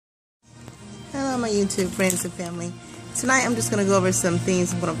Hello, my YouTube friends and family. Tonight I'm just going to go over some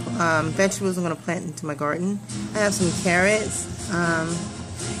things, vegetables I'm going to plant into my garden. I have some carrots.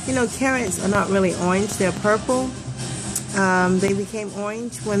 You know, carrots are not really orange, they're purple. They became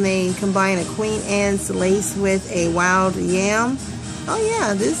orange when they combine a Queen Anne's lace with a wild yam. Oh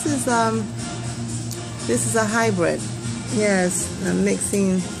yeah, this is a hybrid. Yes, I'm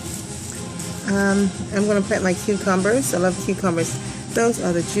mixing. I'm going to plant my cucumbers. I love cucumbers. Those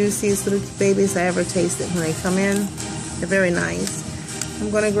are the juiciest little babies I ever tasted when they come in. They're very nice. I'm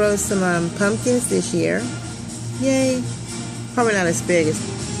going to grow some pumpkins this year. Yay! Probably not as big as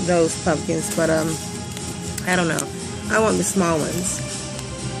those pumpkins, but I don't know. I want the small ones.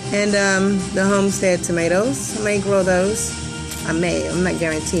 And the homestead tomatoes, I may grow those. I'm not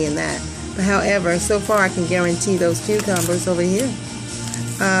guaranteeing that. But however, so far I can guarantee those cucumbers over here.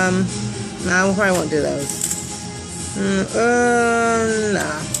 No, I probably won't do those.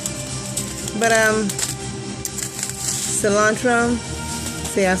 Nah. But cilantro.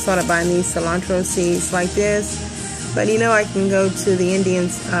 See, I started buying these cilantro seeds like this. But you know, I can go to the Indian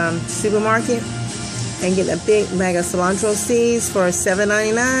supermarket and get a big bag of cilantro seeds for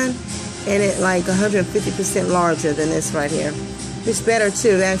 $7.99, and it's like 150% larger than this right here. It's better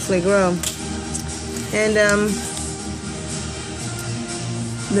too to actually grow. And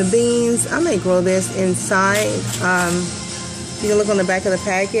the beans, I may grow this inside. You can look on the back of the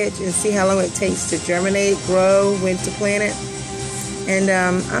package and see how long it takes to germinate, grow, when to plant it. And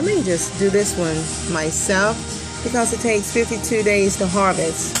I may just do this one myself because it takes 52 days to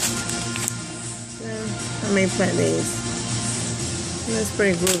harvest. So I may plant these. And that's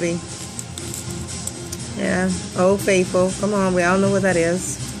pretty groovy. Yeah, Old Faithful. Come on, we all know what that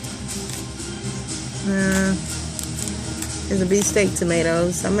is. There's the beefsteak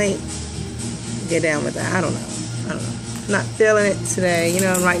tomatoes. I may get down with that. I don't know. Not feeling it today, you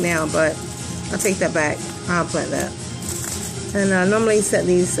know, right now, but I'll take that back. I'll plant that. And I normally set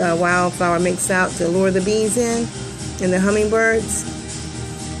these wildflower mix out to lure the bees in and the hummingbirds,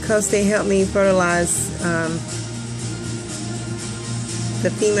 because they help me fertilize the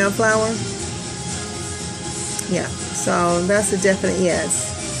female flower. Yeah, so that's a definite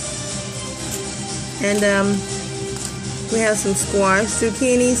yes. And we have some squash,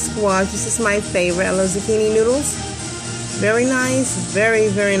 zucchini squash. This is my favorite. I love zucchini noodles. Very nice, very,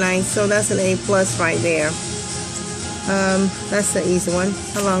 very nice. So that's an A+ right there. That's the easy one.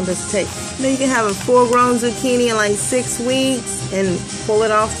 How long does it take? You know, you can have a full-grown zucchini in like 6 weeks and pull it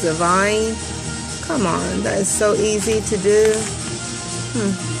off the vine. Come on, that is so easy to do.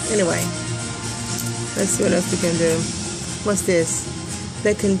 Anyway, let's see what else we can do. What's this?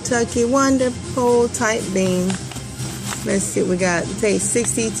 The Kentucky Wonderful type bean. Let's see what we got. It takes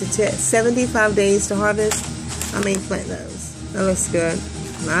 60 to 75 days to harvest. I may plant those. That looks good.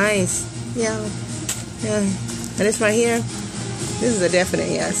 Nice. Yeah. And this right here, this is a definite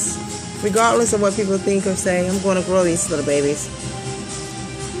yes. Regardless of what people think or say, I'm going to grow these little babies.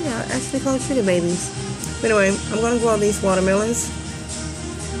 Yeah, actually called sugar babies. But anyway, I'm going to grow these watermelons.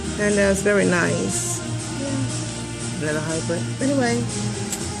 And it's very nice. Yeah. Another hybrid. Anyway,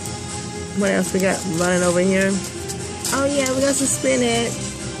 what else we got running over here? Oh yeah, we got some spinach.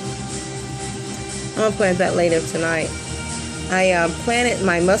 I'm going to plant that later tonight. I planted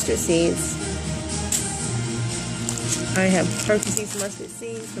my mustard seeds. I have turkey seeds mustard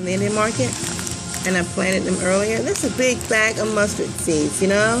seeds from the Indian market, and I planted them earlier. That's a big bag of mustard seeds, you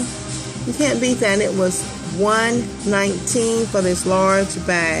know? You can't beat that. And it was $1.19 for this large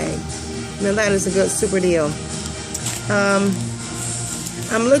bag. Now that is a good super deal.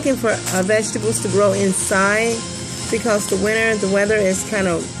 I'm looking for vegetables to grow inside, because the weather is kind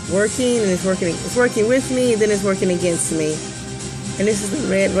of working, and it's working with me, and then it's working against me. And this is the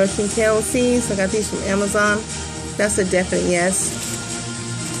red Russian kale seeds. I got these from Amazon. That's a definite yes.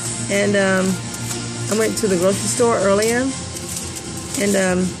 And I went to the grocery store earlier,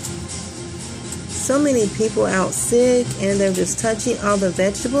 and so many people out sick, and they're just touching all the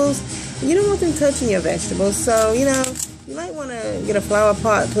vegetables. You don't want them touching your vegetables, so you know, you might want to get a flower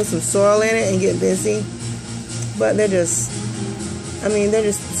pot, put some soil in it, and get busy. But they're just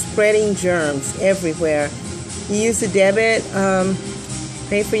spreading germs everywhere. You use the debit,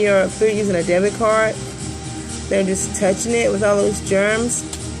 pay for your food using a debit card. They're just touching it with all those germs.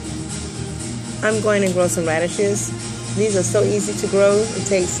 I'm going to grow some radishes. These are so easy to grow. It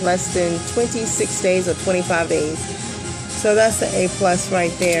takes less than 26 days or 25 days. So that's the A+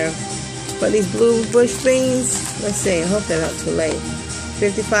 right there. But these blue bush beans, let's see, I hope they're not too late.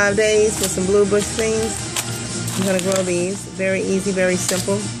 55 days with some blue bush beans. I'm going to grow these. Very easy, very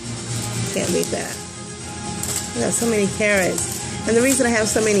simple. Can't beat that. We got so many carrots. And the reason I have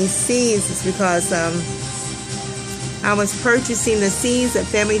so many seeds is because I was purchasing the seeds at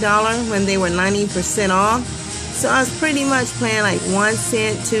Family Dollar when they were 90% off. So I was pretty much paying like 1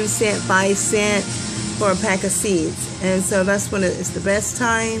 cent, 2 cent, 5 cent for a pack of seeds. And so that's when it's the best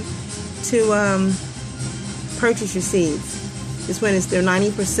time to purchase your seeds. It's when they're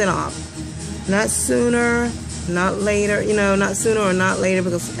 90% off. Not sooner, not later, not sooner or not later,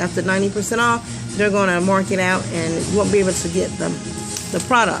 because after 90% off, they're going to mark it out and you won't be able to get the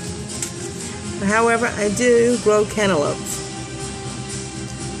product. However, I do grow cantaloupes.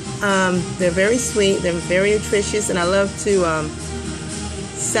 They're very sweet, they're very nutritious, and I love to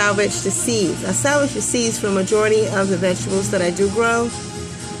salvage the seeds. I salvage the seeds from the majority of the vegetables that I do grow,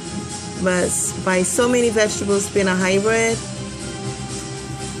 but by so many vegetables being a hybrid,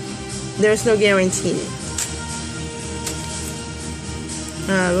 there's no guarantee.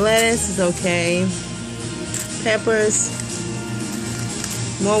 Lettuce is okay. Peppers,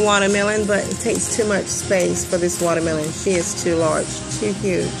 more watermelon, but it takes too much space for this watermelon. She is too large, too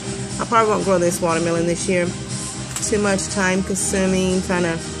huge. I probably won't grow this watermelon this year. Too much time consuming, trying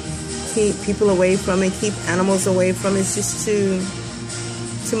to keep people away from it, keep animals away from it. It's just too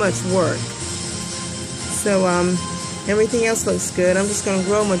much work. So everything else looks good. I'm just going to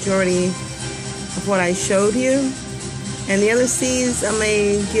grow a majority of what I showed you. And the other seeds, I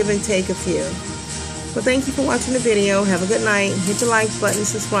may give and take a few. Well, thank you for watching the video. Have a good night. Hit the like button,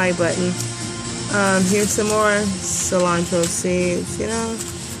 subscribe button. Here's some more cilantro seeds,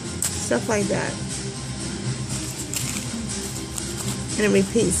 stuff like that. And it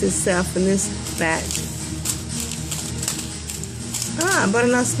repeats itself in this batch.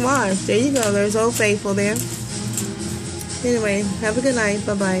 Butternut squash. There you go. There's Old Faithful there. Anyway, have a good night.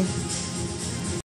 Bye-bye.